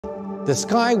The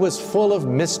sky was full of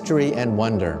mystery and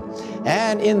wonder.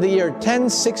 And in the year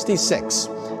 1066,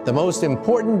 the most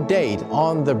important date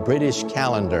on the British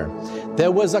calendar,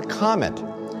 there was a comet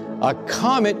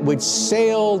which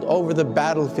sailed over the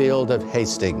battlefield of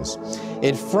Hastings.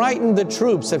 It frightened the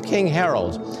troops of King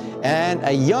Harold, and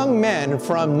a young man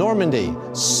from Normandy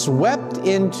swept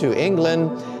into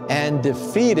England and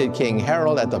defeated King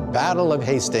Harold at the Battle of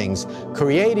Hastings,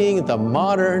 creating the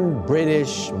modern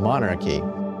British monarchy.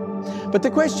 But the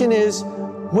question is,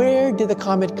 where did the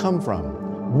comet come from?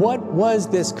 What was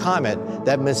this comet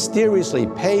that mysteriously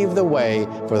paved the way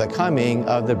for the coming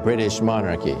of the British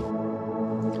monarchy?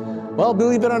 Well,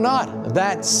 believe it or not,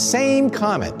 that same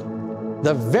comet,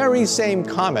 the very same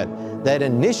comet that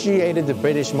initiated the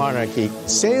British monarchy,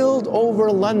 sailed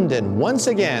over London once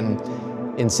again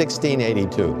in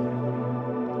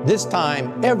 1682. This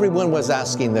time, everyone was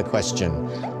asking the question,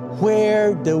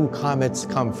 where do comets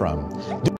come from?